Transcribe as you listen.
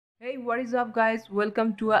Hey, what is up guys?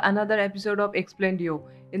 Welcome to another episode of Explaindio.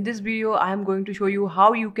 In this video, I am going to show you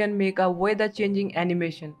how you can make a weather changing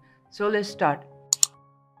animation. So let's start.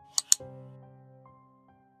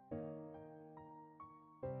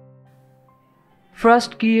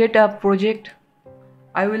 First, create a project.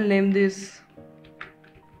 I will name this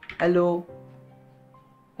Hello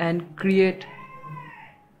and create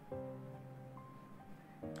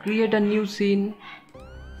a new scene.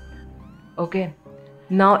 Okay.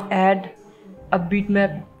 Now add a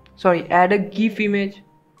bitmap. Add a GIF image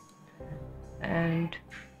and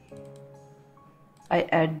I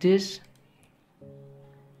add this.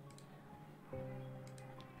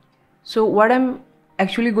 So what I'm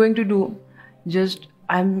actually going to do,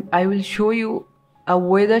 I will show you a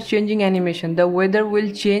weather changing animation. The weather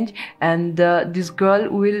will change and this girl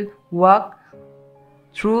will walk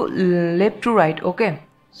through left to right. Okay,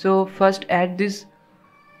 so first add this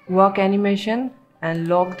walk animation and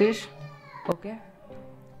lock this. Okay,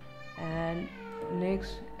 and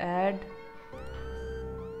next add,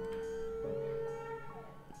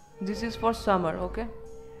 this is for summer. Okay,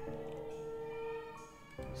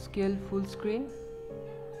 scale full screen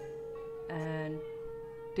and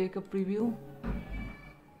take a preview.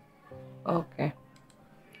 Okay,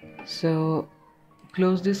 so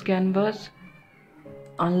close this canvas,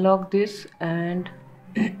 unlock this and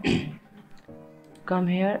come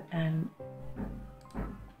here and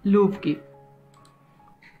loop keep.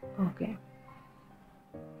 Okay,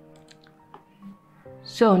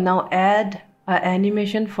 so now add an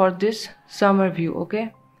animation for this summer view.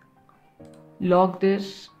 Okay, lock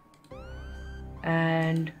this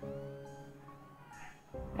and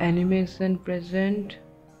animation present,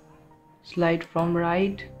 slide from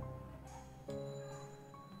right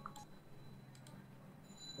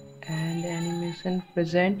and animation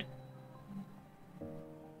present,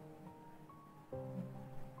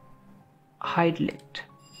 hide left.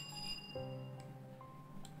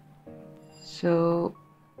 So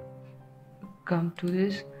come to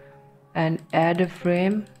this and add a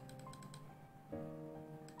frame,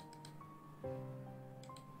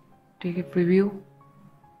 take a preview.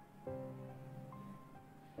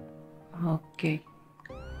 Okay,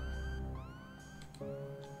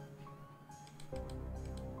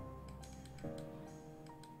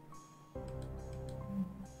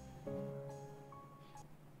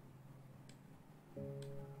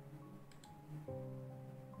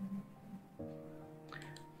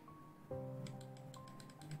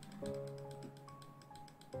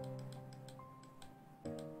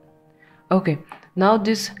 okay, now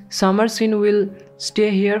this summer scene will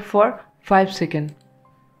stay here for 5 seconds.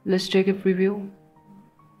 Let's take a preview.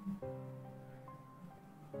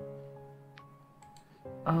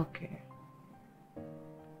 Okay,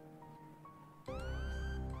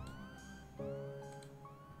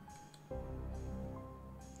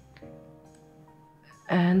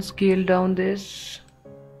 and scale down this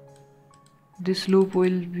loop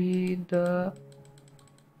will be the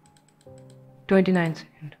 29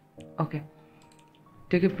 second. Okay,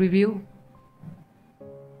 take a preview.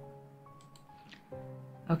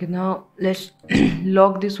 Okay, now let's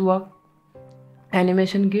lock this walk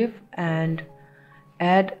animation GIF and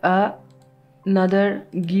add another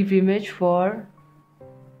GIF image for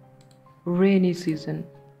rainy season.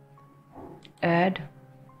 Add,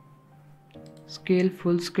 scale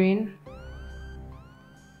full screen.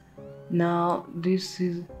 Now this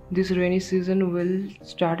rainy season will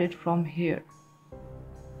start it from here.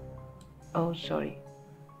 Oh sorry,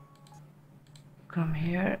 come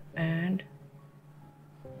here and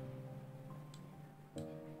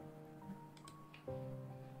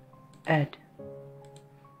add.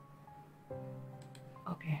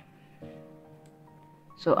 Okay,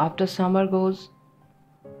 so after summer goes,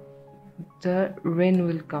 the rain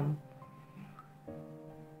will come.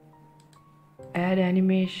 Add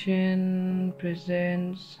animation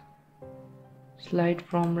presents, slide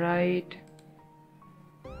from right,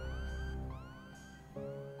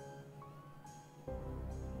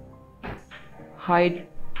 hide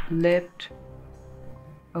left.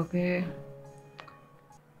 Okay,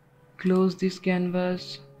 close this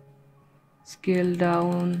canvas, scale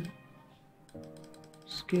down,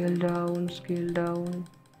 scale down, scale down.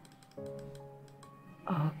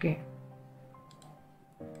 Okay,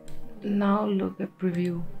 now look at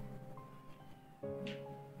preview.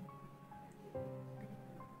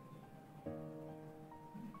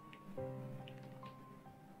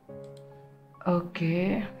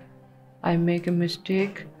 Okay, I make a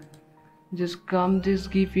mistake. Just come this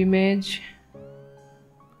GIF image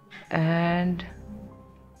and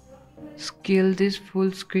scale this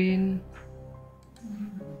full screen.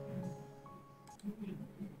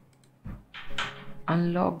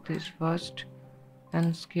 unlock this first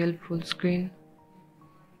and scale full screen.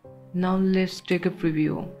 Now let's take a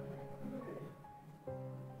preview.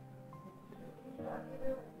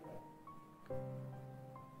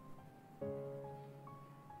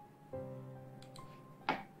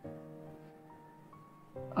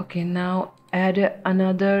 Okay, now add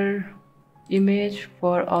another image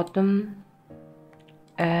for autumn.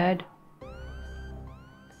 Add,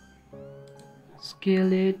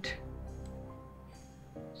 scale it,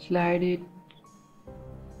 slide it.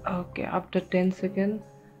 Okay, after 10 seconds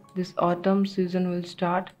this autumn season will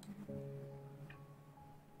start.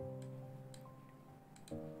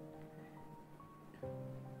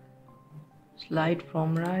 Slide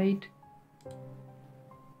from right,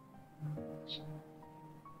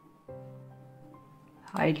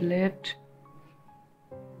 hide left,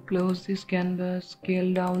 close this canvas,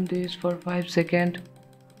 scale down this for 5 seconds.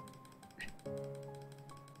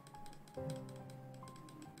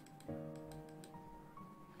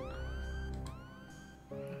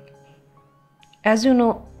 As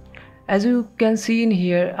you can see in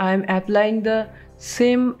here, I am applying the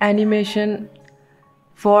same animation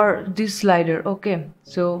for this slider. Okay,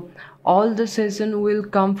 so all the session will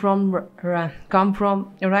come from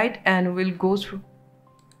right and will go through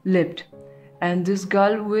left, and this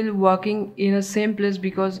girl will working in the same place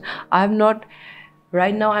because I'm not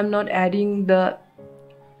adding the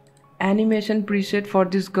animation preset for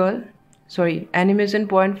this girl, sorry, animation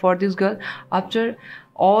point for this girl. After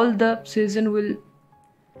all the season will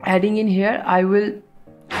adding in here, I will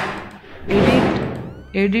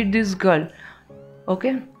edit this girl.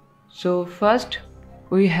 Okay, so first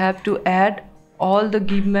we have to add all the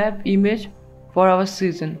give map image for our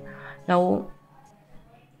season. Now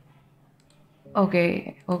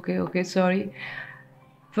okay, sorry,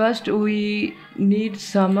 first we need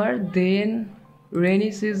summer, then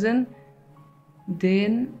rainy season,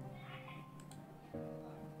 then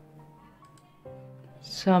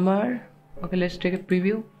summer. Okay, let's take a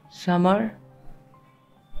preview. Summer,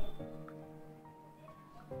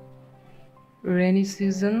 rainy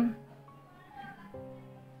season,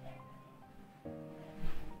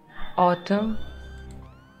 autumn.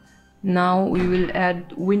 Now we will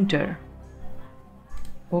add winter.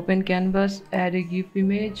 Open canvas, add a GIF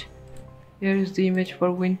image. Here is the image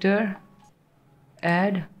for winter.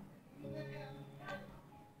 Add.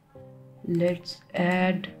 Let's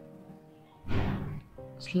add,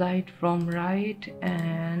 slide from right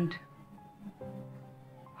and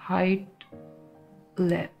height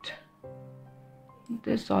left.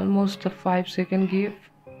 This almost a 5-second GIF.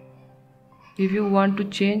 If you want to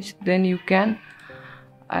change, then you can.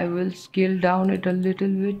 I will scale down it a little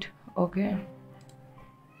bit. Okay,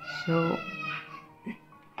 so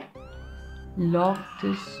lock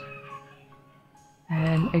this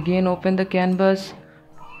and again open the canvas,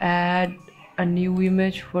 add a new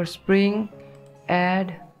image for spring.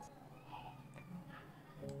 Add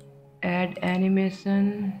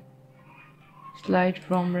animation, slide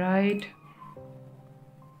from right,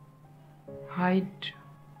 height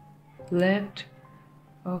left.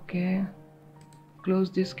 Okay,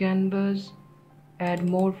 close this canvas, add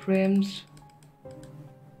more frames.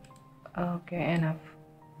 Okay, enough.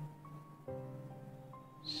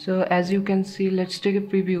 So as you can see, let's take a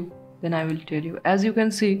preview, then I will tell you. As you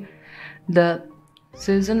can see, the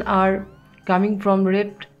season are coming from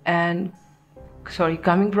right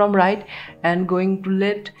and going to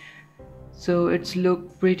left, so it's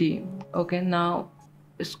look pretty. Okay, now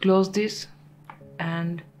let's close this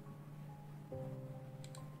and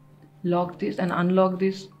lock this and unlock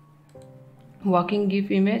this working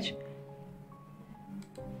GIF image.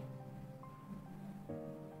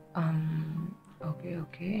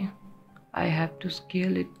 Okay, I have to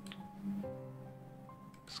scale it,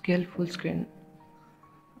 scale full screen.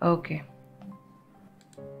 Okay,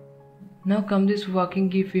 now come this working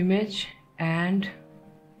GIF image and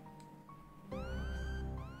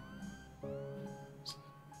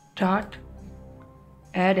start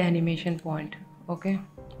add animation point. Okay,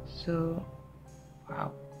 so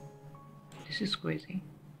wow, this is crazy.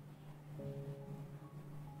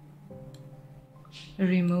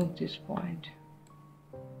 Remove this point.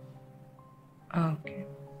 Okay,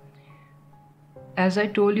 as I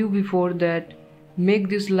told you before that make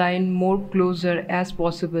this line more closer as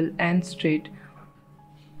possible and straight,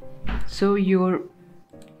 so your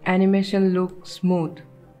animation looks smooth.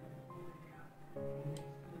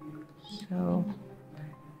 So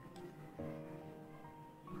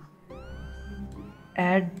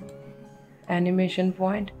add animation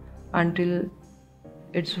point until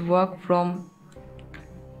it's work from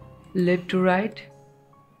left to right.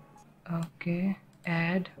 Okay,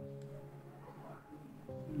 add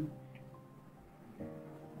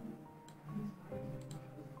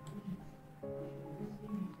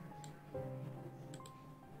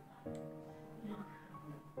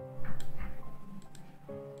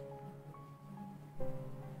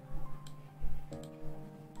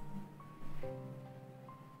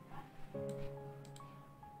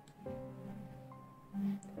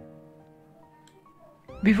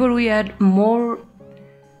Before we add more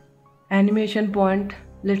animation point,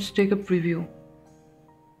 let's take a preview.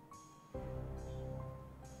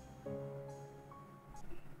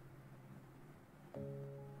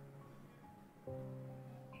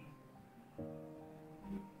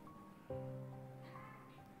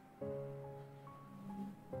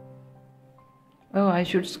 Oh, I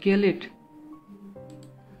should scale it.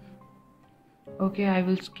 Okay, I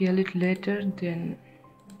will scale it later. Then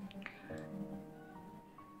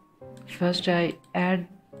first I add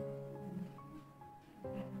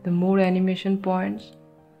the more animation points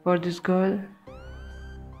for this girl.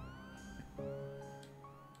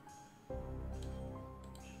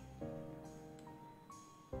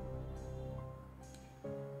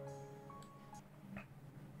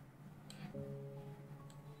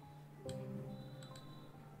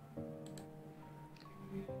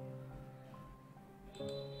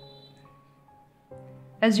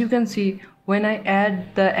 As you can see, when I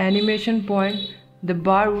add the animation point, the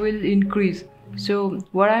bar will increase. So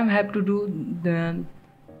what I have to do, the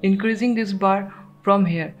increasing this bar from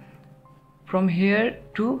here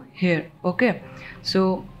to here. Okay,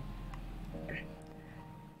 so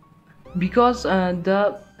because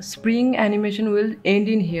the spring animation will end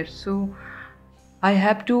in here, so I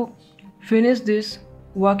have to finish this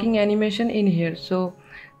walking animation in here, so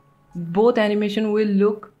both animation will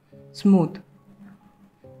look smooth.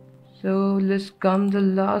 So let's come the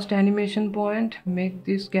last animation point, make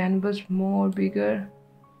this canvas more bigger.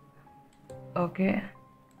 Okay,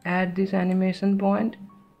 add this animation point.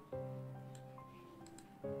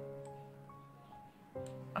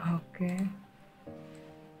 Okay,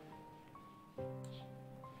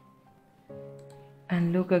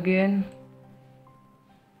 and look again,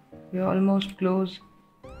 we're almost close.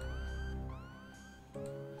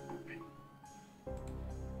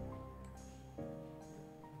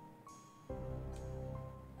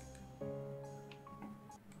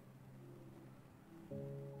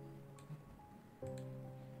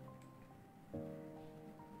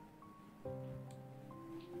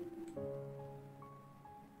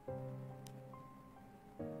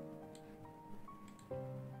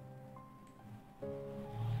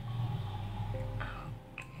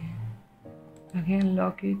 Again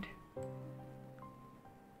lock it.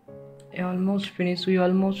 Almost finished, we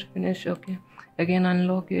almost finished. Okay, again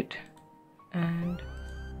unlock it and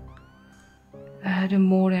add a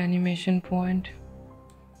more animation point.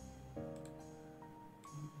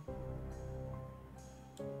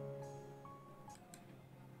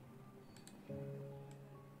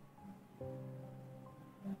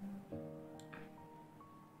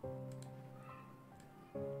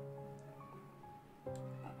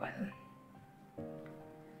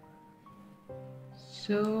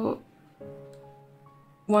 So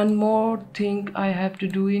one more thing I have to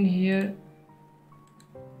do in here,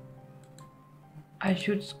 I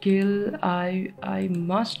should scale, I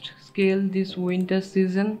must scale this winter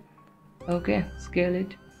season. Okay, scale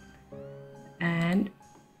it and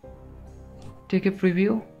take a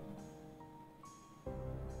preview.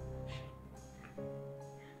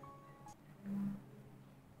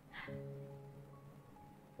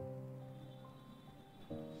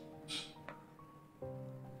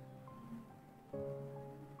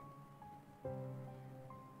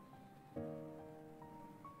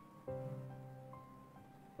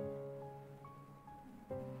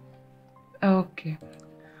 Okay,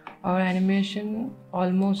 our animation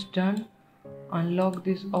almost done. Unlock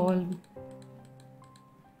this all.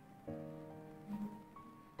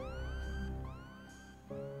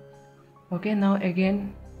 Okay, now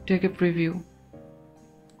again take a preview.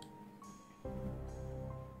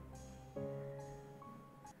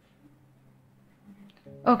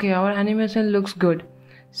 Okay, our animation looks good.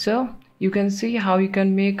 So you can see how you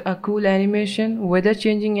can make a cool animation, weather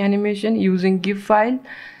changing animation using GIF file.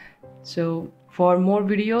 So for more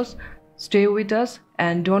videos, stay with us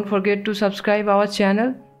and don't forget to subscribe our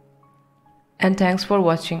channel, and thanks for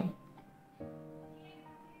watching.